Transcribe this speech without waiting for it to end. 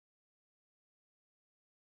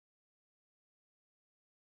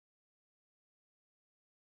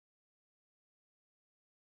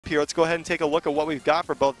here. Let's go ahead and take a look at what we've got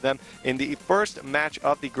for both of them in the first match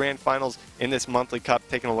of the Grand Finals in this monthly cup.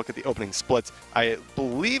 Taking a look at the opening splits, I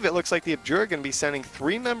believe it looks like the Abjure are going to be sending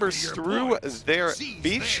 3 members through their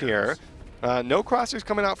beach here. No crossers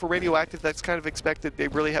coming out for Radioactive. That's kind of expected. They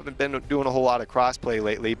really haven't been doing a whole lot of crossplay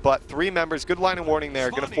lately. But 3 members, good line of warning there.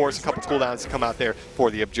 Going to force a couple cooldowns to come out there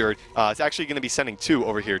for the Abjured. It's actually going to be sending 2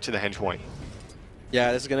 over here to the Henge point.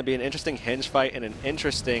 Yeah, this is going to be an interesting Henge fight and an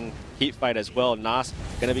interesting heat fight as well. Nas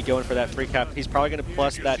going to be going for that free cap. He's probably going to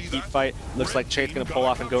plus that heat fight. Looks like Chate's going to pull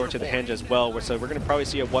off and go over to the Henge as well. So we're going to probably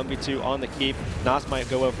see a 1v2 on the keep. Nas might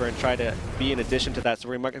go over and try to be in addition to that. So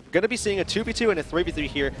we're going to be seeing a 2v2 and a 3v3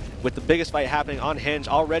 here with the biggest fight happening on Henge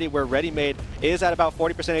already, where Ready Made is at about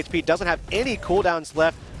 40% HP. Doesn't have any cooldowns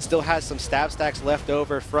left. Still has some stab stacks left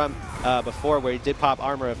over from before, where he did pop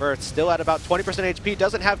Armor of Earth. Still at about 20% HP.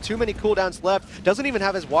 Doesn't have too many cooldowns left. Doesn't even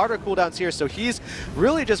have his water cooldowns here. So he's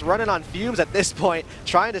really just running on fumes at this point,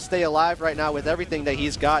 trying to stay alive right now with everything that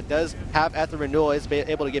he's got. Does have Ether Renewal, is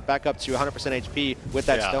able to get back up to 100% HP with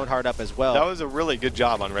that Stoneheart up as well. That was a really good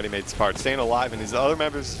job on Ready Made's part, staying alive, and his other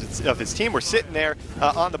members of his team were sitting there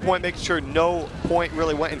on the point, making sure no point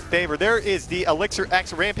really went in favor. There is the Elixir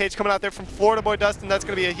X Rampage coming out there from Florida Boy Dustin. That's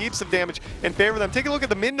going to be heaps of damage in favor of them. Take a look at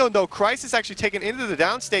the mid node though. Crisis actually taken into the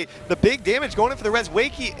downstate. The big damage going in for the res.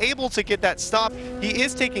 Wakey able to get that stop. He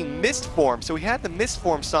is taking Mist Form, so he had the Mist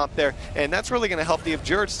Form stomp there, and that's really going to help the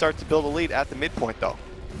Abjured start to build a lead at the midpoint though.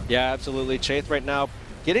 Yeah, absolutely. Chaith right now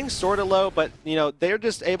getting sort of low, but you know, they're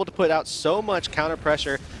just able to put out so much counter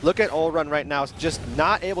pressure. Look at Ulrun right now, just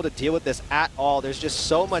not able to deal with this at all. There's just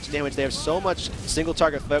so much damage. They have so much single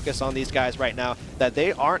target focus on these guys right now that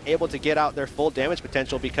they aren't able to get out their full damage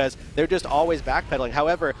potential because they're just always backpedaling.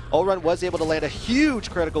 However, Ulrun was able to land a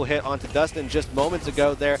huge critical hit onto Dustin just moments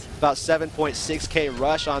ago there, about 7.6k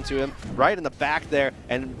rush onto him right in the back there,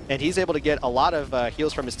 and he's able to get a lot of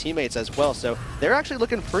heals from his teammates as well. So they're actually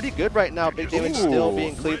looking pretty good right now. Big damage still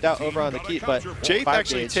being cleaved out over on the keep, but Chaith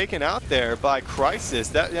actually taken out there by Crisis.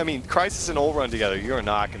 That, I mean, Crisis and Ulrun together, you're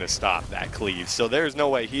not going to stop that cleave. So there's no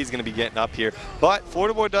way he's going to be getting up here. But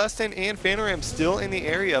Florida Boy Dustin and Phantom still in the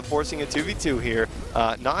area, forcing a 2v2 here.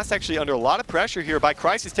 Nas actually under a lot of pressure here by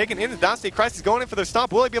Crisis, taken into the downstate. Crisis going in for the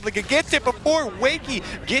stomp. Will he be able to get it before Wakey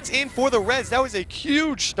gets in for the res? That was a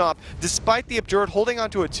huge stomp. Despite the Abjured holding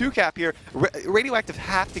onto a 2-cap here, Radioactive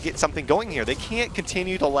have to get something going here. They can't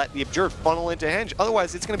continue to let the Abjured funnel into Henge. Otherwise,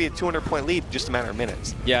 it's going to be a 200-point lead in just a matter of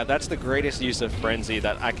minutes. Yeah, that's the greatest use of Frenzy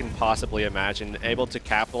that I can possibly imagine. Able to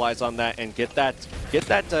capitalize on that and get that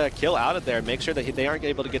kill out of there. Make sure that they aren't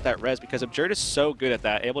able to get that res, because Abjured is so good at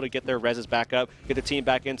that. Able to get their reses back up, get the team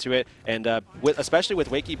back into it, and especially with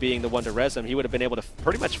Wakey being the one to res them, he would have been able to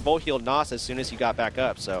pretty much full heal Nos as soon as he got back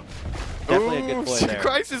up. So definitely a good play there.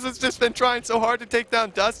 Crisis has just been trying so hard to take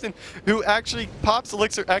down Dustin, who actually pops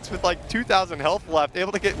Elixir X with like 2,000 health left,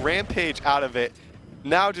 able to get Rampage out of it.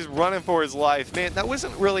 Now just running for his life. Man, that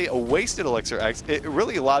wasn't really a wasted Elixir X. It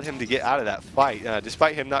really allowed him to get out of that fight,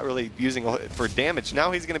 despite him not really using it for damage. Now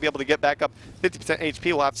he's going to be able to get back up 50% HP.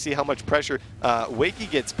 We'll have to see how much pressure Wakey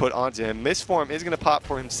gets put onto him. Mistform is going to pop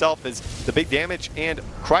for himself as the big damage, and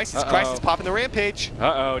Crisis popping the Rampage.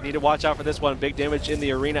 Need to watch out for this one. Big damage in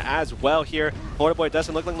the arena as well here. Florida Boy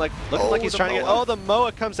Dustin looking like he's trying to get... Oh, the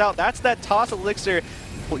Moa comes out. That's that toss Elixir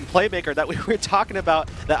playmaker that we were talking about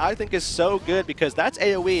that I think is so good, because that's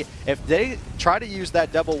AoE. If they try to use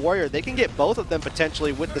that double warrior, they can get both of them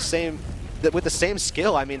potentially with the same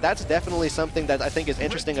skill. I mean, that's definitely something that I think is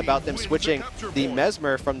interesting about them switching the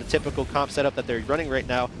Mesmer from the typical comp setup that they're running right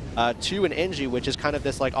now to an Engie, which is kind of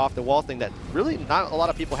this like off-the-wall thing that really not a lot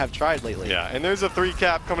of people have tried lately. Yeah, and there's a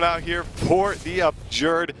 3-cap coming out here for the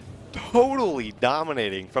Abjured. Totally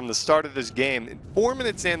dominating from the start of this game. In 4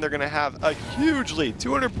 minutes in, they're going to have a huge lead,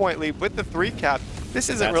 200-point lead with the 3-cap. This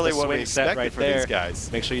isn't really what we expected for these guys.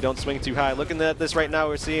 Make sure you don't swing too high. Looking at this right now,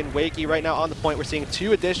 we're seeing Wakey right now on the point. We're seeing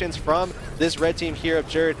 2 additions from this red team here,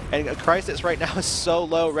 Abjured, and Crisis right now is so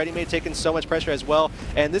low. Ready Made taking so much pressure as well,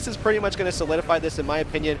 and this is pretty much going to solidify this, in my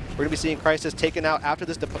opinion. We're going to be seeing Crisis taken out after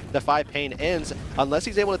this Defy Pain ends, unless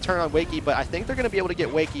he's able to turn on Wakey, but I think they're going to be able to get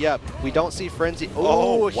Wakey up. We don't see Frenzy.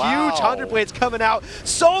 Oh, huge 100 blades coming out.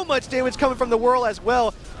 So much damage coming from the Whirl as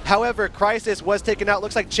well. However, Crisis was taken out.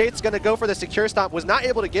 Looks like Chate's going to go for the secure stomp. Was not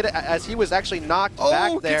able to get it as he was actually knocked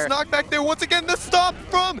back there. Gets knocked back there once again. The stomp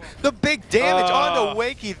from the big damage onto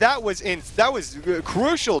Wakey. That was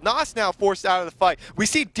crucial. Nos now forced out of the fight. We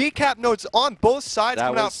see decap notes on both sides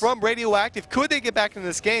coming out from Radioactive. Could they get back into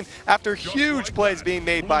this game after huge plays being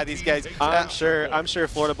made by these guys? I'm sure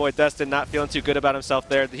Florida Boy Dustin not feeling too good about himself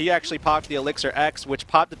there. He actually popped the Elixir X, which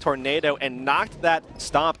popped the Tornado and knocked that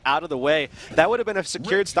stomp out of the way. That would have been a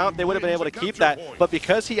secured Stomp, they would have been able to keep that. But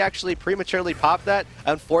because he actually prematurely popped that,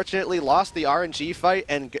 unfortunately lost the RNG fight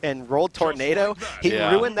and rolled Tornado, he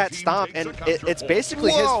ruined that Stomp, and it's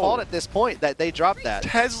basically his fault at this point that they dropped that.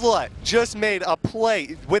 Tesla just made a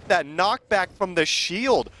play with that knockback from the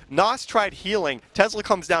shield. Nos tried healing. Tesla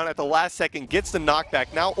comes down at the last second, gets the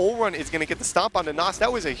knockback. Now Olrun is going to get the stomp onto Nos.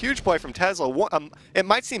 That was a huge play from Tesla. It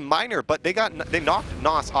might seem minor, but they knocked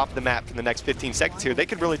Nos off the map for the next 15 seconds here. They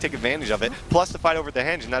could really take advantage of it, plus the fight over the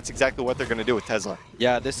hinge, and that's exactly what they're going to do with Tesla.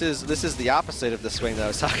 Yeah, this is the opposite of the swing that I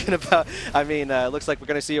was talking about. I mean, looks like we're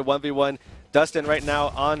going to see a 1v1. Dustin right now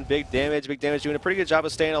on big damage. Big damage doing a pretty good job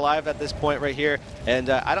of staying alive at this point right here, and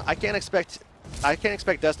I can't expect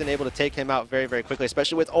Dustin able to take him out very, very quickly,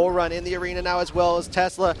 especially with Olrun in the arena now as well as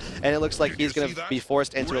Tesla, and it looks like he's going to be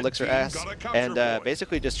forced into Elixir S and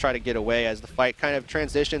basically just try to get away as the fight kind of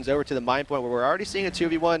transitions over to the mine point where we're already seeing a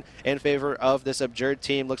 2v1 in favor of this Absurd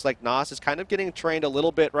team. Looks like Nos is kind of getting trained a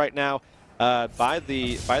little bit right now by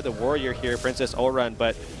the warrior here, Princess Olrun,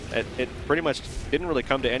 but it pretty much didn't really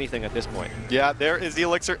come to anything at this point. Yeah, there is the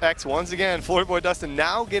Elixir X once again. Florida Boy Dustin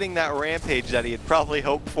now getting that rampage that he had probably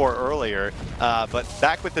hoped for earlier. But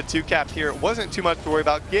back with the 2-cap here, it wasn't too much to worry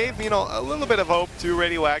about. Gave, a little bit of hope to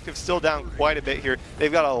Radioactive, still down quite a bit here.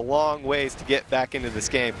 They've got a long ways to get back into this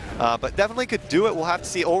game, but definitely could do it. We'll have to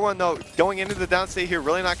see. Olrun, though, going into the downstate here,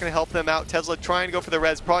 really not going to help them out. Tesla trying to go for the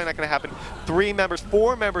res, probably not going to happen.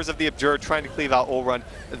 4 members of the Absurd trying to cleave out Olrun.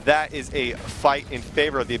 That is a fight in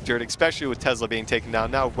favor of the Absurd, especially with Tesla being taken down.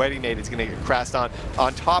 Now Ready-Made is going to get crashed on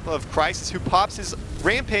top of Crisis, who pops his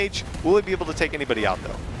rampage. Will he be able to take anybody out,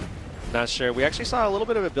 though? Not sure. We actually saw a little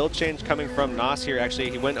bit of a build change coming from Nos here. Actually,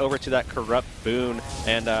 he went over to that Corrupt Boon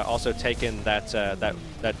and also taken that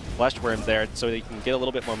Flesh Worm there, so that he can get a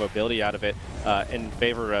little bit more mobility out of it in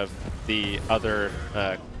favor of the other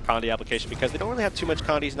Condi application, because they don't really have too much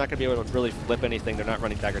Condi. He's not going to be able to really flip anything. They're not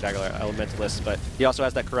running Dagger Elementalists, but he also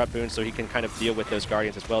has that Corrupt Boon, so he can kind of deal with those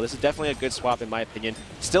Guardians as well. This is definitely a good swap, in my opinion.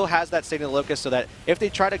 Still has that Signal Locust, so that if they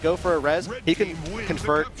try to go for a res, he can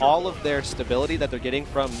convert all of their stability that they're getting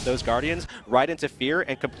from those Guardians right into Fear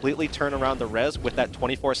and completely turn around the res with that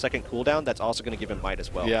 24-second cooldown. That's also going to give him Might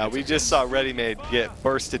as well. Yeah, we just saw Ready-Made get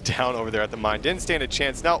bursted down over there at the mine. Didn't stand a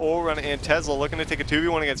chance. Now Olrun and Tesla looking to take a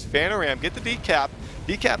 2v1 against Fanaram. Get the decap.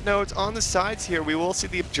 Decap nodes on the sides here. We will see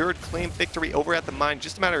the Absurd claim victory over at the mine in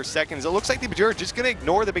just a matter of seconds. It looks like the Absurd just going to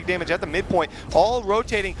ignore the big damage at the midpoint. All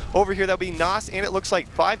rotating over here. That'll be Nos, and it looks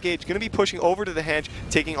like 5Gauge going to be pushing over to the Henge,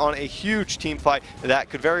 taking on a huge team fight. That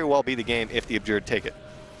could very well be the game if the Absurd take it.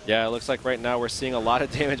 Yeah, it looks like right now we're seeing a lot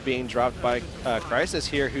of damage being dropped by Crisis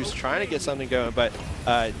here, who's trying to get something going, but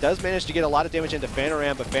does manage to get a lot of damage into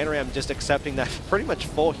Fanaram, but Fanaram just accepting that pretty much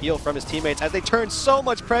full heal from his teammates as they turn so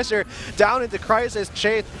much pressure down into Crisis.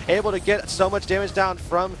 Chaith able to get so much damage down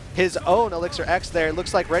from his own Elixir X there. It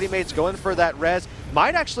looks like Ready-Made's going for that res.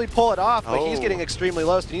 Might actually pull it off, but he's getting extremely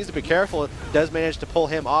low, so he needs to be careful. Does manage to pull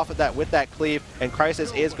him off of that with that cleave, and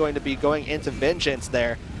Crisis is going to be going into Vengeance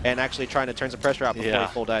there and actually trying to turn some pressure out before he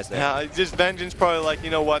full dies there. Yeah, just Vengeance probably like, you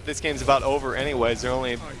know what, this game's about over anyways.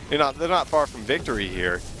 They're not far from victory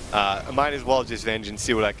here. I might as well just Vengeance,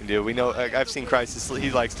 see what I can do. We know, I've seen Crisis,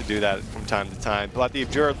 he likes to do that from time to time. But the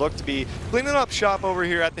Absurd look to be cleaning up shop over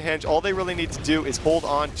here at the Henge. All they really need to do is hold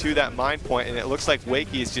on to that mine point, and it looks like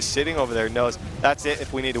Wakey is just sitting over there, knows that's it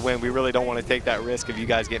if we need to win. We really don't want to take that risk of you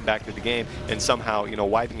guys getting back to the game and somehow,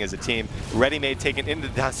 wiping as a team. Ready-Made taken into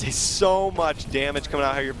the downstate. So much damage coming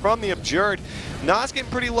out here from the Absurd. Nos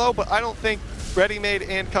getting pretty low, but I don't think Ready-Made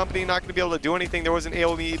and company not going to be able to do anything. There was an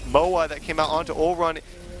AoE MOA that came out onto Olrun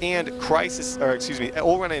and Crisis, or excuse me,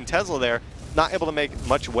 Olrun and Tesla there, not able to make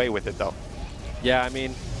much way with it though. Yeah, I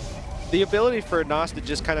mean, the ability for Nos to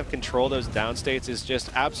just kind of control those downstates is just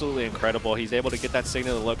absolutely incredible. He's able to get that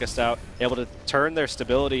Signal of the Locust out, able to turn their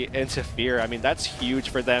stability into Fear. I mean, that's huge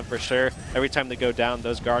for them for sure. Every time they go down,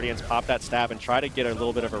 those Guardians pop that stab and try to get a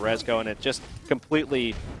little bit of a res going. It just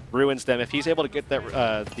completely ruins them. If he's able to get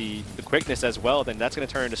that the quickness as well, then that's going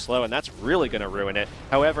to turn into slow, and that's really going to ruin it.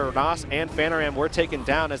 However, Nos and Fanaram were taken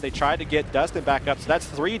down as they tried to get Dustin back up, so that's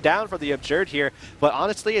 3 down for the Absurd here. But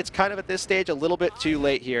honestly, it's kind of at this stage a little bit too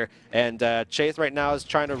late here, and Chaith right now is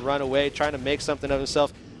trying to run away, trying to make something of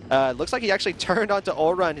himself. Looks like he actually turned onto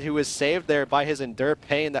Olrun, who was saved there by his Endure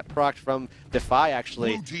Pain that procced from Defy,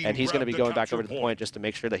 actually, and he's going to be going back over to the point just to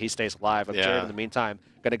make sure that he stays alive. Absurd, in the meantime,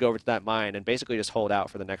 going to go over to that mine and basically just hold out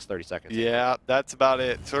for the next 30 seconds. Yeah, that's about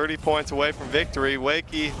it. 30 points away from victory.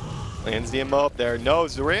 Wakey Lands the MO up there.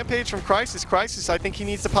 Knows the Rampage from Crisis. Crisis, I think he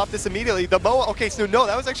needs to pop this immediately. The MOA, okay, so no,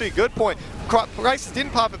 that was actually a good point. Crisis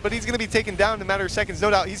didn't pop it, but he's going to be taken down in a matter of seconds, no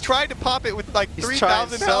doubt. He's tried to pop it with like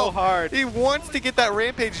 3,000 so health. hard. He wants to get that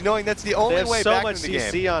Rampage, knowing that's the only way back in the game. They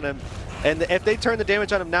have so much CC on him. And if they turn the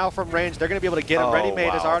damage on him now from range, they're going to be able to get him.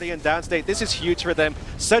 Ready-Made is already in downstate. This is huge for them.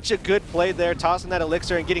 Such a good play there, tossing that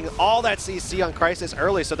Elixir and getting all that CC on Crisis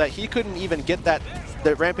early so that he couldn't even get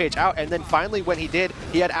the Rampage out. And then finally, when he did,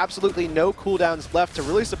 he had absolutely no cooldowns left to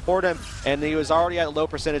really support him, and he was already at a low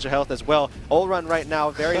percentage of health as well. Olrun right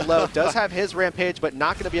now, very low, does have his Rampage, but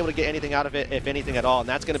not going to be able to get anything out of it, if anything at all. And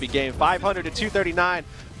that's going to be game 500 to 239.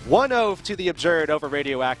 1-0 to the Absurd over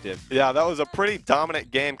Radioactive. Yeah, that was a pretty dominant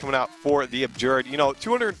game coming out for the Absurd. You know,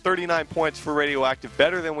 239 points for Radioactive,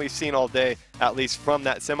 better than we've seen all day, at least from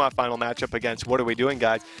that semifinal matchup against What Are We Doing,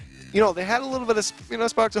 guys. You know, they had a little bit of,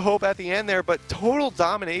 sparks of hope at the end there, but total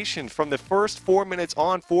domination from the first 4 minutes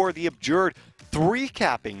on for the Absurd,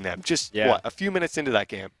 three-capping them just, what, a few minutes into that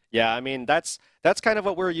game. Yeah, I mean, that's kind of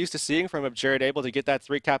what we're used to seeing from Absurd, able to get that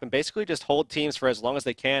 3-cap and basically just hold teams for as long as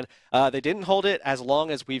they can. They didn't hold it as long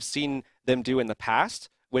as we've seen them do in the past,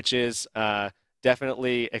 which is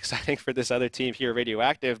definitely exciting for this other team here,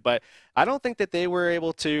 Radioactive, but I don't think that they were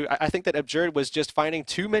able to. I think that Absurd was just finding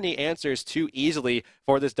too many answers too easily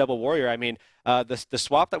for this double warrior. I mean, the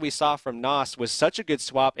swap that we saw from Nos was such a good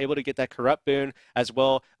swap, able to get that corrupt boon as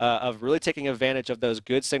well, of really taking advantage of those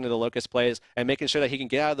good Signal the Locust plays and making sure that he can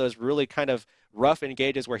get out of those really kind of rough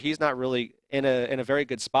engages where he's not really in a very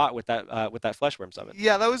good spot with that Fleshworm summon.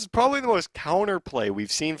 Yeah, that was probably the most counterplay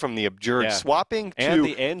we've seen from the Absurd, swapping to and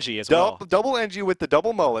the NG as well. Double NG with the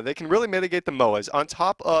double MOA. They can really mitigate the MOAs on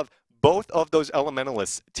top of both of those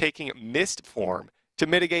elementalists taking mist form to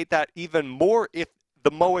mitigate that even more if the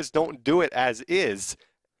MOAs don't do it as is.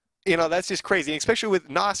 You know, that's just crazy, especially with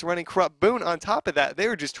Nos running Corrupt Boon on top of that. They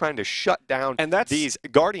were just trying to shut down these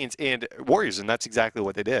Guardians and Warriors, and that's exactly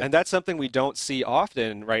what they did. And that's something we don't see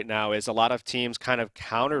often right now, is a lot of teams kind of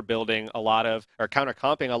counter-building a lot of, or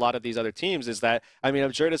counter-comping a lot of these other teams. Is that, I mean,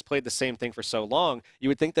 Absurd has played the same thing for so long. You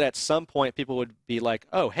would think that at some point people would be like,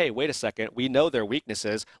 oh, hey, wait a second, we know their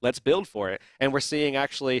weaknesses, let's build for it. And we're seeing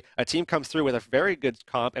actually a team come through with a very good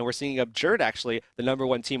comp, and we're seeing Absurd actually the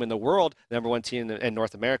 #1 team in the world, the #1 team in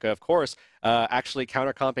North America, of course, actually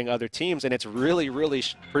counter-comping other teams, and it's really, really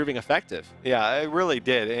proving effective. Yeah, it really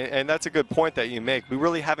did, and that's a good point that you make. We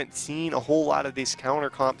really haven't seen a whole lot of this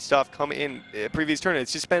counter-comp stuff come in previous tournaments.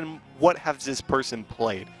 It's just been what has this person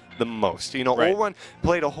played the most. You know, Olrun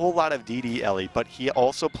played a whole lot of DD Ellie, but he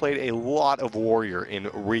also played a lot of Warrior in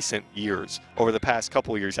recent years. Over the past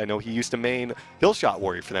couple of years, I know he used to main Killshot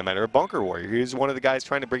Warrior for that matter, or Bunker Warrior. He was one of the guys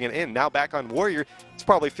trying to bring it in. Now back on Warrior, he's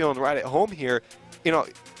probably feeling right at home here. You know,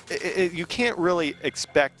 you can't really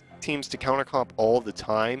expect teams to counter-comp all the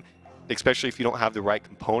time, especially if you don't have the right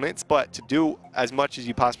components, but to do as much as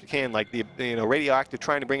you possibly can, like the Radioactive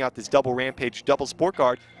trying to bring out this double Rampage, double Sport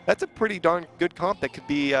Guard, that's a pretty darn good comp that could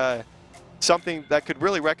be something that could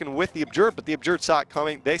really reckon with the Absurd, but the Absurd saw it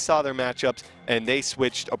coming, they saw their matchups, and they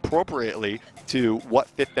switched appropriately to what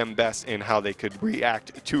fit them best and how they could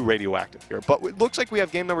react to Radioactive here. But it looks like we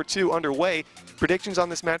have game number 2 underway. Predictions on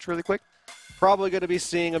this match really quick? Probably going to be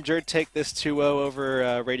seeing Absurd take this 2-0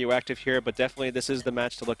 over Radioactive here, but definitely this is the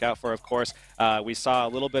match to look out for, of course. We saw a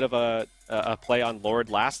little bit of a play on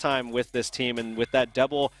Lord last time with this team, and with that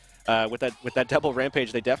double with that double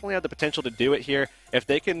Rampage, they definitely have the potential to do it here. If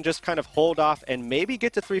they can just kind of hold off and maybe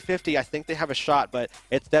get to 350, I think they have a shot, but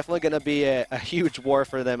it's definitely going to be a huge war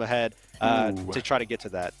for them ahead to try to get to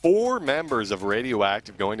that. 4 members of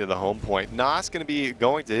Radioactive going to the home point. Nos going to be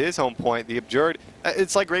going to his home point. The Absurd,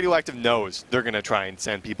 it's like Radioactive knows they're going to try and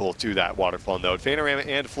send people to that waterfall node. Phanorama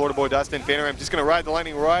and Florida Boy Dustin. Phanorama just going to ride the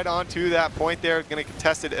lightning right onto that point there. Going to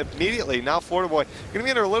contest it immediately. Now Florida Boy going to be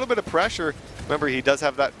under a little bit of pressure. Remember, he does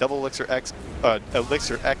have that double Elixir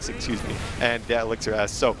X, excuse me, and Elixir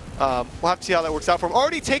S. So we'll have to see how that works out for him.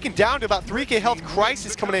 Already taken down to about 3K health.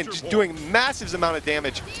 Crisis coming in, just doing massive amount of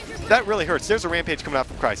damage. That really hurts. There's a Rampage coming out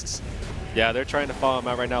from Crisis. Yeah, they're trying to follow him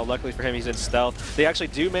out right now. Luckily for him, he's in stealth. They actually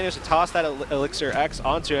do manage to toss that Elixir X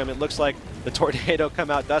onto him. It looks like the Tornado come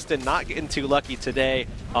out. Dustin not getting too lucky today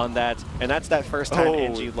on that, and that's that first time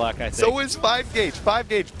NG luck, I think. So is 5 Gauge. 5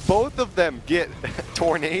 Gauge, both of them get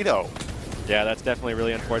Tornado. Yeah, that's definitely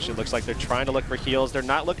really unfortunate. Looks like they're trying to look for heals. They're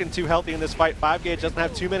not looking too healthy in this fight. 5Gauge doesn't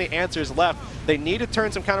have too many answers left. They need to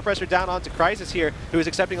turn some counter pressure down onto Crisis here, who is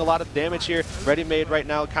accepting a lot of damage here. Ready Made right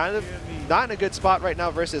now, kind of not in a good spot right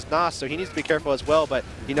now versus Nas, so he needs to be careful as well. But,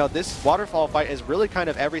 you know, this waterfall fight is really kind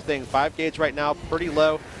of everything. 5Gauge right now, pretty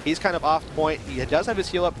low. He's kind of off point. He does have his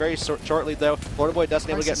heal up very shortly, though. Florida Boy doesn't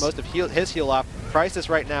able to get most of his heal off. Crisis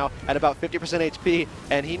right now at about 50% HP,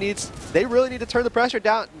 and they really need to turn the pressure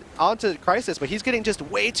down onto Crisis, but he's getting just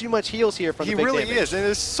way too much heals here from the big damage. He really is, and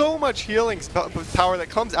there's so much healing power that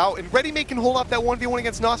comes out, and Ready Made can hold off that 1v1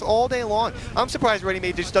 against Nos all day long. I'm surprised Ready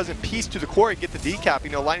Made just doesn't piece to the core and get the decap. You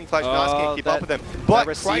know, Lightning Flash, Nos can't keep up with him. But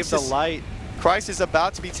received the light. Crisis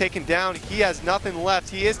about to be taken down. He has nothing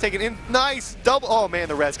left. He is taken in. Nice double. Oh man,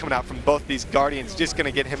 the res coming out from both these Guardians, just going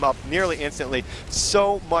to get him up nearly instantly.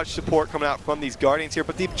 So much support coming out from these Guardians here.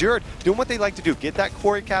 But the Abjured doing what they like to do, get that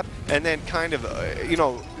core cap and then kind of, you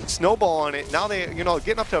know, snowball on it. Now they, you know,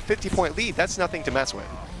 getting up to a 50-point lead. That's nothing to mess with.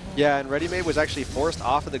 Yeah, and Ready Made was actually forced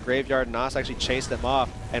off of the graveyard. Nas actually chased them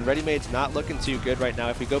off, and Ready Made's not looking too good right now.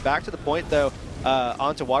 If we go back to the point, though,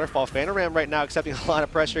 onto Waterfall, Phantom right now accepting a lot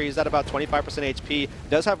of pressure. He's at about 25% HP.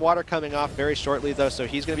 Does have water coming off very shortly, though, so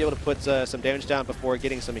he's going to be able to put some damage down before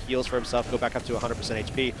getting some heals for himself, go back up to 100%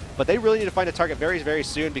 HP. But they really need to find a target very, very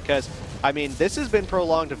soon because, I mean, this has been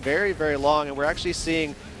prolonged very, very long, and we're actually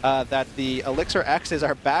seeing that the Elixir X's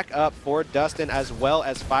are back up for Dustin as well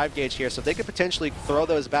as 5Gauge here, so they could potentially throw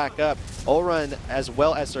those back up. Olrun as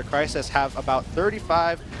well as Sir Crisis have about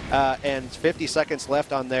 35 and 50 seconds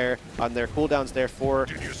left on their cooldowns there for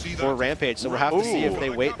Rampage, so we'll have to see if they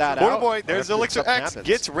wait that out. Boy, there's Elixir X,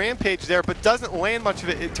 gets Rampage there, but doesn't land much of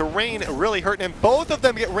it. Terrain really hurting him. Both of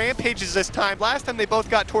them get Rampages this time. Last time they both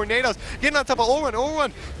got Tornadoes. Getting on top of Olrun.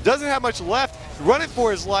 Olrun doesn't have much left, running for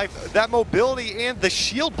his life. That mobility and the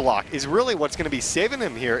shield block is really what's going to be saving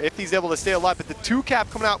him here if he's able to stay alive. But the 2 cap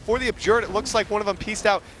coming out for the Abjured, it looks like one of them pieced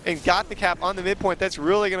out and got the cap on the midpoint. That's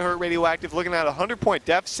really going to hurt Radioactive. Looking at a 100-point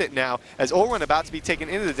deficit now as Olrun about to be taken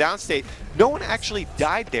into the downstate. No one actually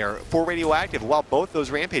died there for Radioactive while both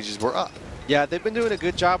those Rampages were up. Yeah, they've been doing a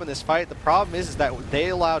good job in this fight. The problem is that they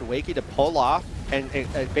allowed Wakey to pull off and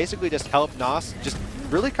basically just help Nos just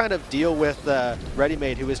really kind of deal with Ready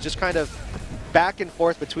Made, who is just kind of back and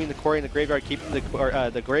forth between the quarry and the graveyard, keeping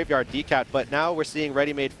the graveyard decapped. But now we're seeing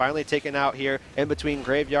Ready Made finally taken out here in between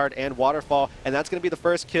graveyard and waterfall, and that's going to be the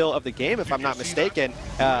first kill of the game, if I'm not mistaken.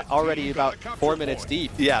 Already about 4 minutes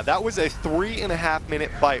deep. Yeah, that was a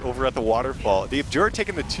 3.5-minute fight over at the waterfall. The Abjured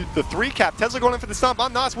taking the 3 cap. Tesla going in for the stomp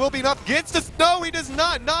on Nos. Will be enough. Gets the no, he does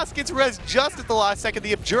not. Nos gets res just at the last second.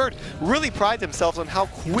 The Abjured really pride themselves on how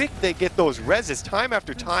quick they get those reses time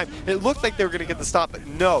after time. It looked like they were going to get the stop, but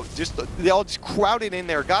no, they all just crowded in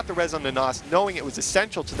there, got the res on the Nos, knowing it was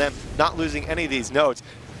essential to them not losing any of these nodes.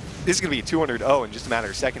 This is going to be a 200-0 in just a matter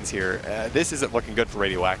of seconds here. This isn't looking good for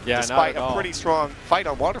Radioactive, despite a pretty strong fight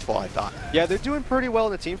on Waterfall, I thought. Yeah, they're doing pretty well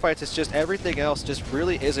in the team fights. It's just everything else just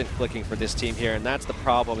really isn't clicking for this team here, and that's the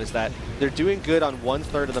problem, is that they're doing good on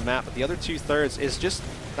 1/3 of the map, but the other 2/3 is just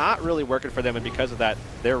not really working for them, and because of that,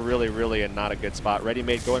 they're really, really in not a good spot. Ready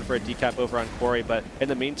Made going for a decap over on Quarry, but in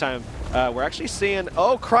the meantime, we're actually seeing,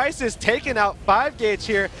 Crisis taking out 5Gauge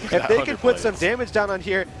here. If they can put some damage down on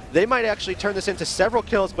here, they might actually turn this into several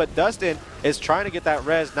kills, but Dustin is trying to get that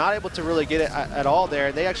res, not able to really get it at all there,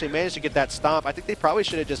 and they actually managed to get that stomp. I think they probably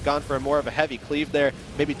should have just gone for more of a heavy cleave there,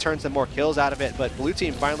 maybe turn some more kills out of it, but blue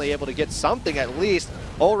team finally able to get something at least.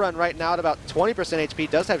 Olrun right now at about 20% HP,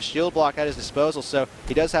 does have shield block at his disposal, so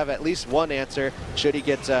he does have at least one answer should he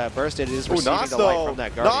get bursted. It is receiving the light from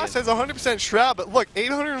that Guardian. Nos has 100% Shroud, but look,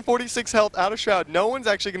 846 health out of Shroud. No one's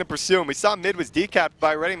actually going to pursue him. We saw mid was decapped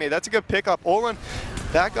by Ready Made. That's a good pickup. Olrun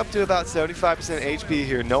back up to about 75% HP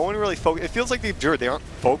here. No one really it feels like the Abjured, they aren't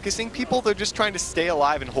focusing people. They're just trying to stay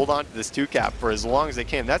alive and hold on to this 2 cap for as long as they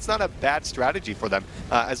can. That's not a bad strategy for them.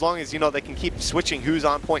 As long as, you know, they can keep switching who's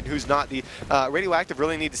on point and who's not. The Radioactive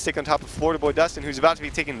really need to stick on top of Florida Boy Dustin, who's about to be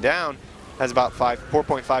taken down. Has about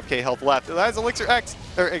 4.5k health left. That's Elixir X,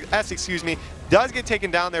 or S, excuse me, does get taken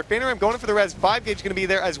down there. Phantom going in for the res. 5Gauge going to be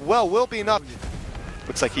there as well. Will be enough.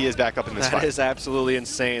 Looks like he is back up in this fight. That is absolutely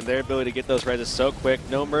insane. Their ability to get those reses so quick.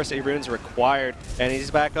 No Mercy runes required. And he's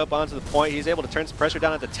back up onto the point. He's able to turn some pressure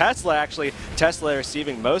down into Tesla, actually. Tesla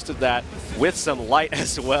receiving most of that with some light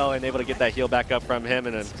as well, and able to get that heal back up from him.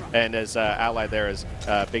 And his ally there is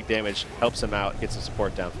big damage. Helps him out. Gets some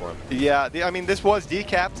support down for him. Yeah, I mean, this was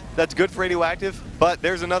decapped. That's good for Radioactive. But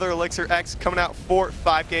there's another Elixir X coming out for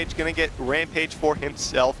 5Gauge. Going to get Rampage for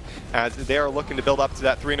himself. as they are looking to build up to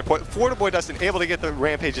that 300 point. Forteboy Dustin able to get the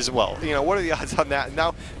Rampage as well. You know, what are the odds on that?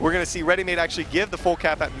 Now we're going to see Ready Made actually give the full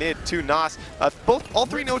cap at mid to Nas. All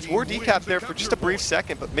three nodes were decapped there for just a brief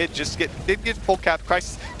second, but mid just did get full cap.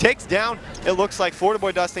 Crisis takes down. It looks like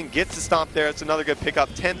Forteboy Dustin gets the stomp there. It's another good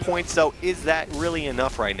pickup. 10 points, though. Is that really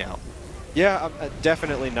enough right now? Yeah,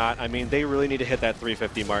 definitely not. I mean, they really need to hit that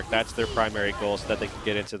 350 mark. That's their primary goal so that they can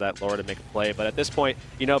get into that lore to make a play. But at this point,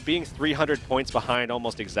 you know, being 300 points behind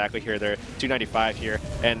almost exactly here, they're 295 here,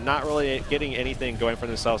 and not really getting anything going for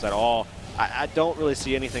themselves at all, I don't really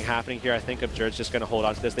see anything happening here. I think Absurd's just going to hold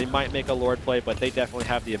on to this. They might make a Lord play, but they definitely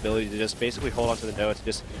have the ability to just basically hold on to the nodes,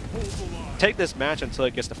 just take this match until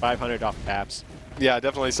it gets to 500 off caps. Yeah,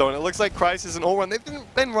 definitely so. And it looks like Crisis and Olrun,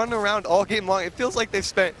 they've been running around all game long. It feels like they've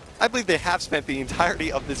spent, I believe they have spent the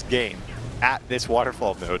entirety of this game at this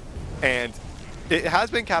waterfall node. And it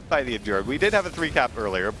has been capped by the Absurd. We did have a 3 cap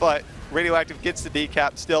earlier, but Radioactive gets the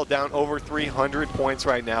decap, still down over 300 points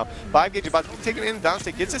right now. 5 gauge about to take it in and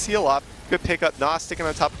downstate, gets his heal off. Good pickup. Nas sticking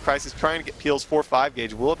on top of Crisis, trying to get peels for 5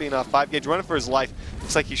 gauge. Will it be enough? 5 gauge running for his life.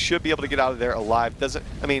 Looks like he should be able to get out of there alive.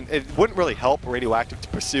 I mean, it wouldn't really help Radioactive to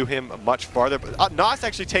pursue him much farther. But Nas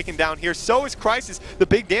actually taken down here. So is Crisis. The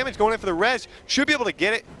big damage going in for the res. Should be able to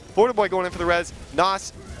get it. Forteboy going in for the res.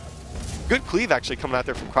 Nas, good cleave actually coming out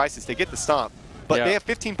there from Crisis. They get the stomp. But they have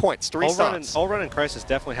 15 points, 3 stomps. Olrun and Crisis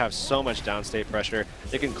definitely have so much downstate pressure.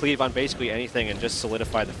 They can cleave on basically anything and just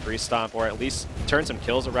solidify the free stomp, or at least turn some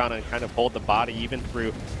kills around and kind of hold the body even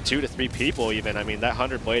through 2 to 3 people even. I mean, that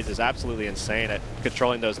 100 Blades is absolutely insane at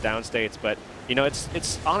controlling those downstates, but you know,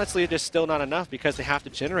 it's honestly just still not enough because they have to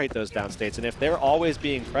generate those downstates. And if they're always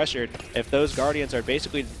being pressured, if those Guardians are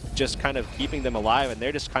basically just kind of keeping them alive and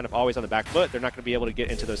they're just kind of always on the back foot, they're not going to be able to get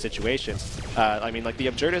into those situations. I mean, like the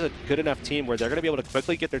Absurd is a good enough team where they're going to be able to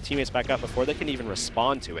quickly get their teammates back up before they can even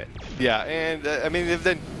respond to it. Yeah, and I mean, they've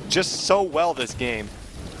done just so well this game.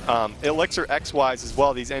 Elixir X-wise as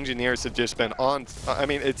well, these engineers have just been on. I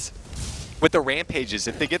mean, it's with the Rampages,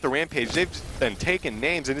 if they get the Rampage, they've just been taking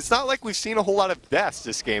names, and it's not like we've seen a whole lot of deaths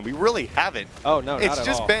this game. We really haven't. Oh, no, not at all. It's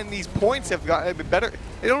just been these points have gotten better.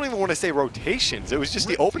 I don't even want to say rotations. It was just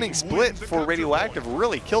the opening split for Radioactive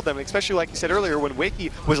really killed them, especially like you said earlier, when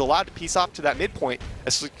Wakey was allowed to piece off to that midpoint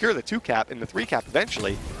and secure the 2 cap and the 3 cap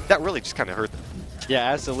eventually, that really just kind of hurt them.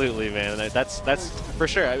 Yeah, absolutely, man. That's for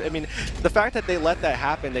sure. I mean, the fact that they let that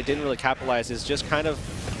happen, they didn't really capitalize, is just kind of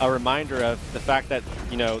a reminder of the fact that,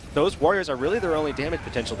 you know, those Warriors are really their only damage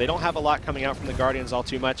potential. They don't have a lot coming out from the Guardians all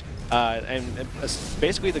too much, and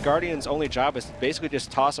basically the Guardians' only job is to basically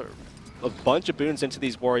just toss a bunch of boons into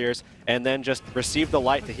these Warriors and then just receive the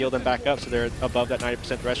light to heal them back up so they're above that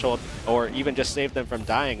 90% threshold, or even just save them from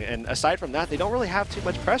dying. And aside from that, they don't really have too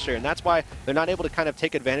much pressure, and that's why they're not able to kind of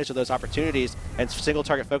take advantage of those opportunities and single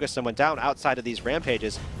target focus someone down outside of these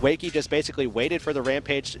Rampages. Wakey just basically waited for the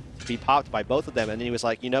Rampage to be popped by both of them, and then he was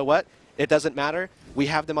like, you know what? It doesn't matter. We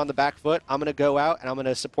have them on the back foot. I'm going to go out and I'm going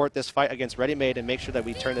to support this fight against Ready Made and make sure that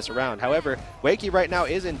we turn this around. However, Wakey right now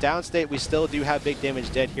is in downstate. We still do have big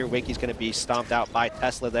damage dead here. Wakey's going to be stomped out by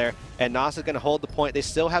Tesla there, and Nas is going to hold the point. They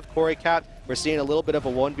still have Corey capped. We're seeing a little bit of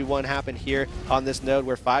a 1v1 happen here on this node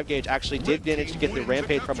where 5 gauge actually did manage to get the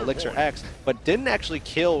Rampage from Elixir X, but didn't actually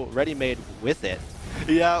kill Ready Made with it.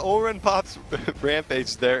 Yeah, Olrun pops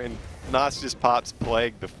Rampage there, and Nas just pops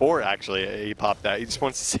Plague before actually he popped that. He just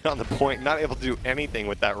wants to sit on the point, not able to do anything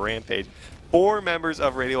with that Rampage. 4 members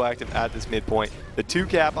of Radioactive at this midpoint. The 2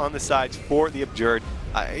 cap on the sides for the Absurd.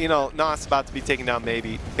 You know, Nas about to be taken down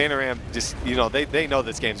maybe. Panoram just, you know, they know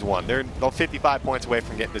this game's won. They're 55 points away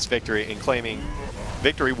from getting this victory and claiming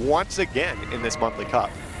victory once again in this monthly cup.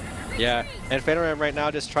 Yeah, and Panoram right now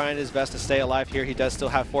just trying his best to stay alive here. He does still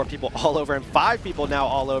have 4 people all over him, 5 people now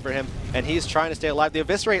all over him, and he's trying to stay alive. The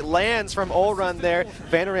Eviscerate lands from Olrun there.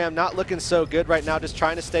 Panoram not looking so good right now, just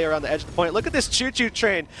trying to stay around the edge of the point. Look at this choo-choo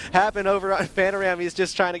train happen over on Panoram. He's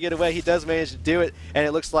just trying to get away. He does manage to do it, and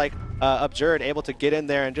it looks like Absurd able to get in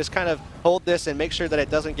there and just kind of hold this and make sure that it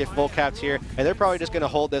doesn't get full capped here. And they're probably just going to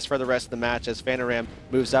hold this for the rest of the match as Panoram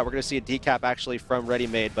moves out. We're going to see a decap actually from Ready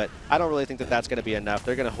Made, but I don't really think that that's going to be enough.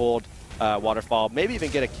 They're going to hold Waterfall, maybe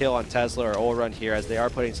even get a kill on Tesla or Olrun here as they are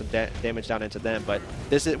putting some damage down into them, but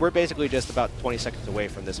we're basically just about 20 seconds away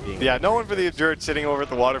from this being. Yeah, no one for the Absurd sitting over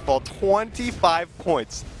at the Waterfall. 25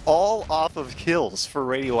 points, all off of kills for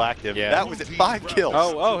Radioactive. Yeah. That was it, 5 kills.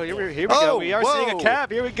 Oh, here we go. We are seeing a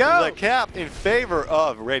cap. Here we go. The cap in favor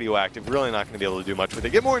of Radioactive. Really not going to be able to do much with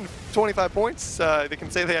it. Get more than 25 points. They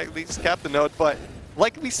can say they at least capped the node, but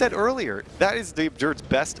like we said earlier, that is the Absurd's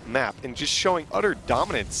best map, and just showing utter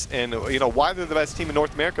dominance and, you know, why they're the best team in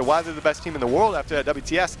North America, why they're the best team in the world after that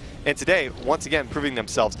WTS. And today, once again, proving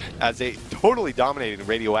themselves as a totally dominating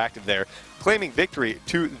Radioactive there, claiming victory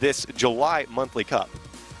to this July monthly cup.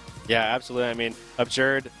 Yeah, absolutely. I mean,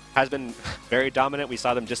 Absurd has been very dominant. We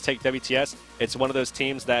saw them just take WTS. It's one of those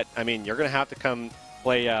teams that, I mean, you're going to have to come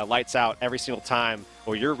play lights out every single time,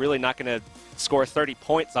 or you're really not going to score 30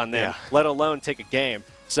 points on them, let alone take a game.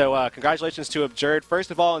 So congratulations to Absurd, first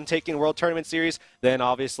of all, in taking World Tournament Series, then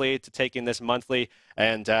obviously to taking this monthly,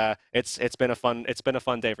 and it's been a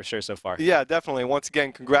fun day for sure so far. Yeah, definitely. Once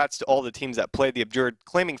again, congrats to all the teams that played. The Absurd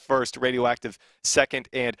claiming first, Radioactive second,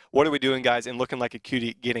 and What Are We Doing, guys, and looking like a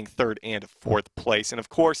cutie getting third and fourth place. And of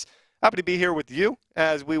course, happy to be here with you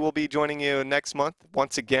as we will be joining you next month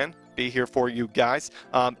once again. Be here for you guys.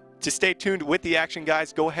 To stay tuned with the action,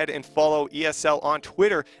 guys, go ahead and follow ESL on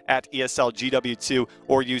Twitter at ESLGW2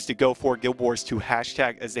 or use the Go4GuildWars2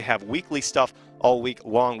 hashtag, as they have weekly stuff all week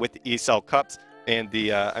long with the ESL Cups. And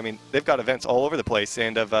the, I mean, they've got events all over the place.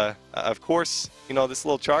 And of course, you know, this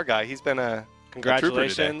little Char guy, he's been a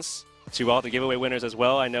congratulations to all the giveaway winners as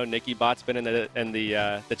well. I know Nikki Bot's been in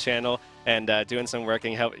the channel and doing some work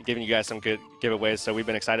and giving you guys some good giveaways. So we've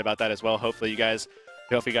been excited about that as well. Hopefully you guys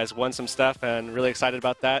won some stuff, and really excited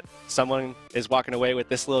about that. Someone is walking away with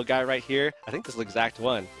this little guy right here. I think this is the exact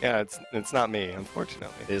one. Yeah, it's not me,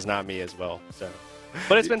 unfortunately. It is not me as well. So,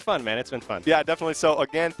 but it's been fun, man. It's been fun. Yeah, definitely. So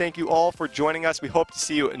again, thank you all for joining us. We hope to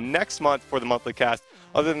see you next month for the monthly cast.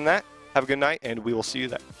 Other than that, have a good night, and we will see you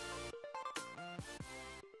there.